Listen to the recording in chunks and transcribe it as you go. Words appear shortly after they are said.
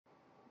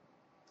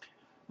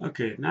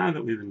Okay, now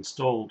that we've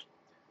installed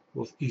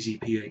both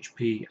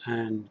EasyPHP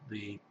and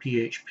the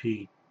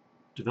PHP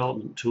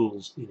Development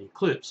Tools in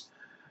Eclipse,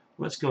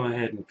 let's go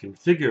ahead and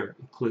configure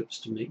Eclipse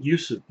to make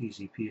use of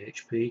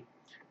EasyPHP.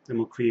 Then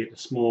we'll create a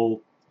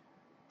small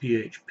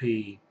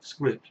PHP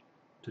script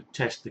to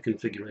test the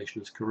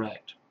configuration is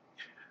correct.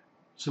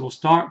 So we'll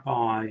start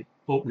by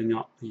opening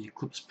up the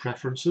Eclipse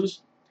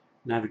preferences,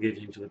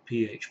 navigating to the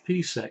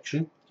PHP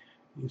section.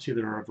 You can see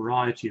there are a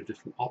variety of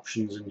different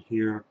options in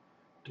here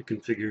to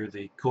configure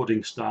the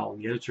coding style in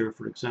the editor,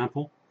 for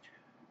example.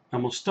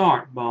 And we'll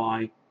start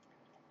by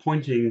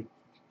pointing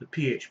the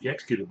PHP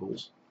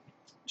executables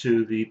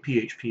to the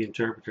PHP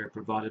interpreter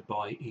provided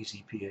by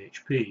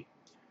EasyPHP.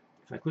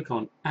 If I click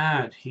on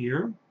Add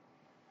here,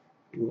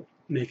 we'll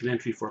make an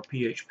entry for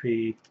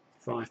PHP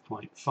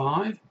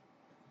 5.5.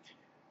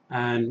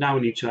 And now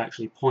we need to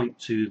actually point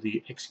to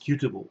the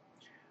executable.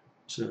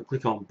 So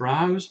click on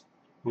Browse.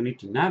 We need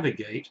to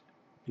navigate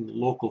in the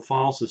local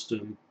file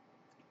system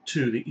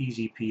to the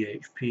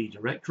EasyPHP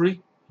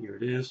directory. Here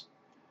it is.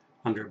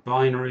 Under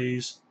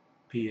Binaries,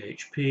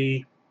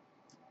 PHP,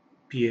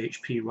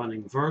 PHP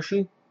running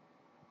version.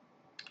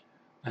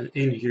 And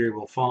in here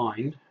we'll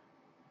find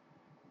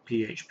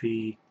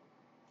php.exe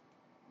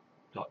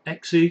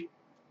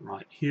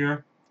right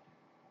here.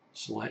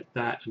 Select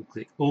that and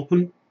click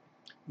Open.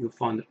 You'll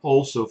find it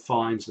also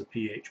finds the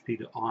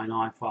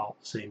php.ini file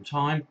at the same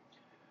time,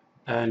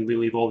 and we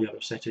leave all the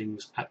other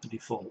settings at the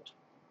default.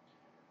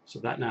 So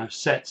that now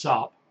sets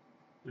up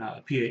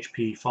a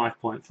PHP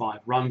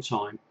 5.5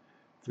 runtime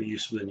for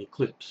use within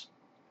Eclipse.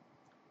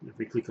 If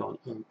we click on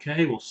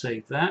OK, we'll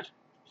save that.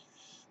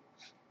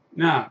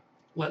 Now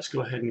let's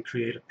go ahead and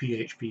create a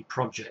PHP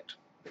project.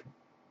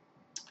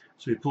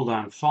 So we pull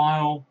down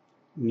File,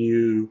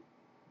 New,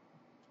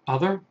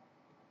 Other,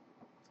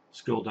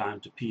 scroll down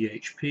to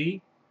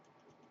PHP,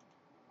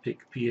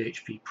 pick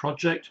PHP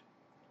Project,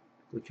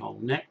 click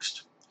on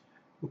Next.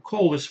 We'll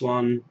call this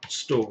one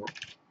Store,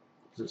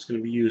 because it's going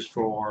to be used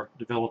for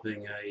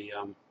developing a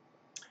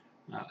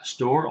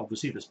store,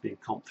 obviously this being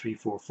Comp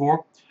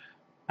 344.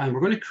 And we're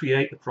going to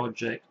create the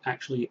project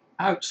actually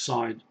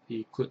outside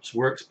the Eclipse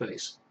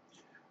workspace.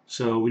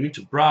 So we need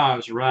to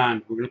browse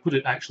around. We're going to put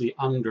it actually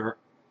under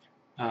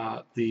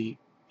the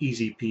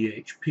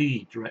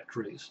EasyPHP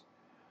directories.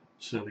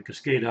 So we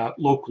cascade out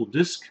local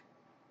disk,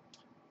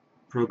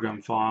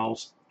 program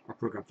files, or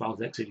program files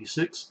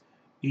x86,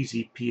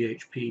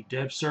 EasyPHP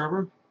dev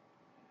server,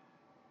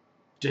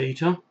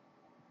 data,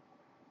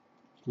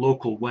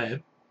 local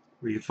web,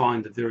 where you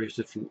find the various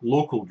different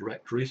local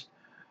directories.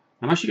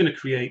 I'm actually going to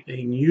create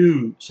a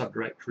new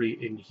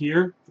subdirectory in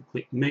here.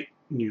 Click Make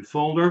New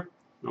Folder,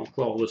 and I'll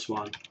call this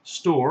one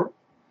Store,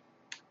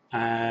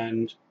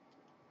 and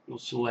we'll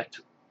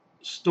select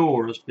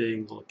Store as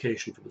being the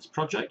location for this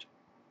project.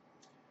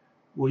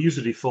 We'll use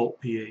the default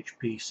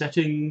PHP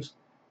settings,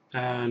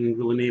 and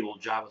we'll enable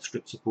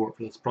JavaScript support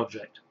for this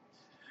project.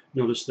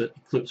 Notice that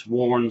Eclipse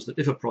warns that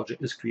if a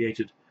project is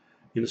created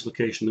in this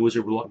location, the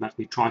wizard will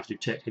automatically try to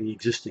detect any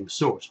existing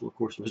source. Well, of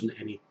course, there isn't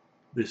any.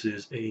 This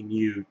is a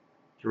new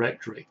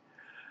directory.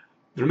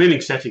 The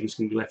remaining settings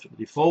can be left at the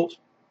default.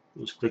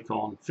 We'll just click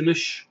on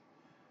Finish.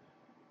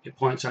 It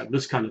points out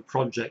this kind of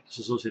project is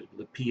associated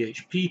with a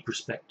PHP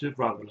perspective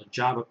rather than a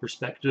Java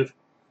perspective.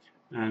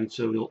 And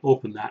so we'll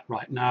open that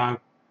right now.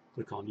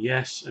 Click on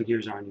Yes, and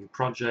here's our new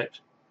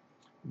project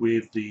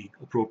with the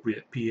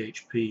appropriate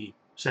PHP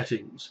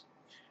settings.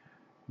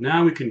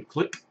 Now we can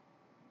click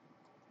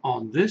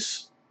on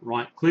this,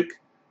 right-click,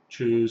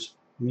 choose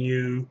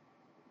New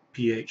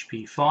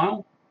PHP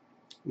file.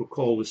 We'll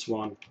call this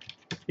one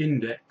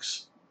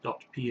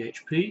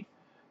index.php.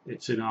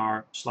 It's in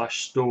our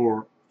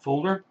 /store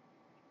folder.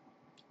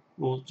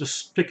 We'll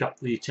just pick up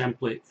the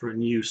template for a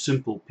new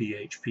simple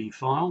PHP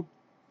file.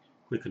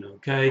 Click on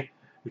OK.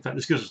 In fact,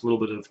 this gives us a little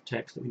bit of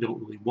text that we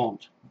don't really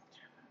want.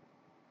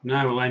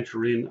 Now we'll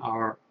enter in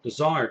our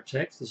desired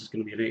text. This is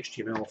going to be an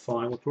HTML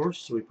file, of course,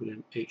 so we put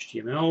in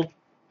HTML.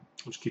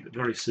 Let's keep it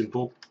very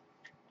simple.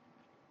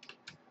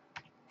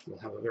 We'll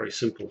have a very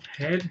simple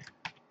head.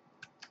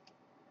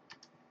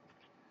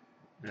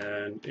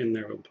 And in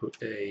there we'll put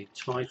a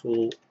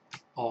title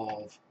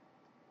of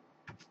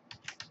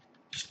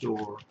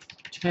store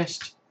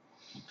test.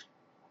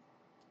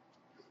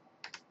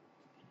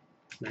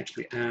 Next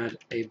we add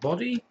a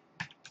body,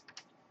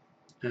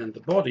 and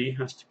the body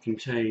has to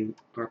contain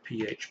our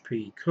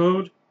PHP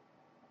code.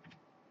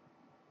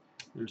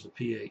 There's the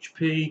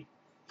PHP,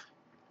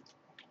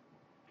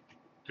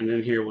 and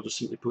then here we'll just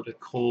simply put a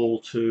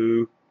call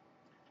to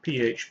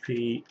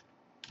PHP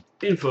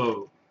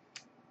info,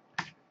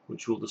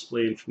 which will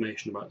display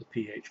information about the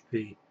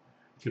PHP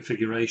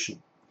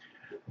configuration.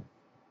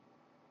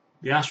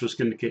 The asterisk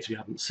indicates we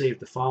haven't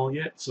saved the file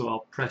yet, so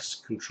I'll press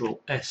Ctrl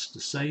S to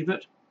save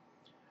it.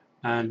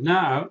 And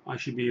now I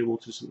should be able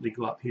to simply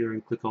go up here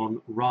and click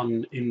on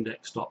Run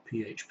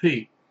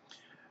index.php.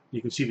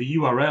 You can see the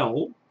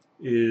URL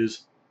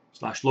is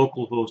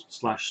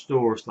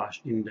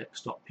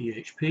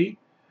 /localhost/store/index.php,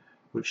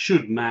 which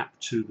should map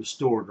to the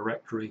store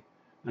directory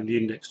and the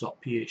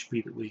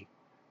index.php that we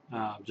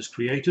just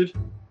created,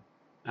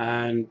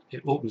 and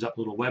it opens up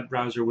a little web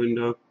browser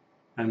window,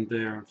 and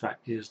there in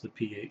fact is the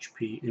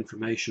PHP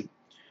information.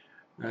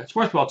 It's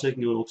worthwhile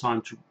taking a little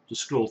time to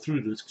scroll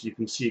through this, because you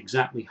can see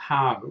exactly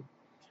how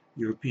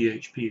your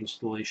PHP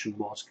installation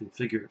was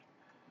configured.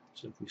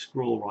 So if we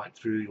scroll right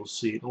through, you'll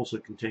see it also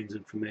contains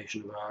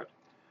information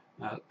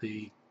about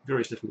the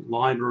various different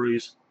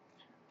libraries,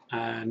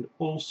 and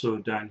also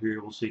down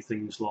here we'll see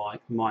things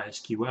like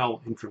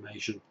MySQL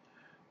information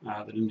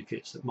that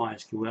indicates that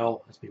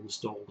MySQL has been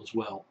installed as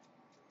well.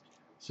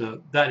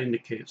 So that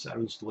indicates that our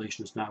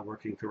installation is now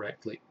working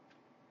correctly.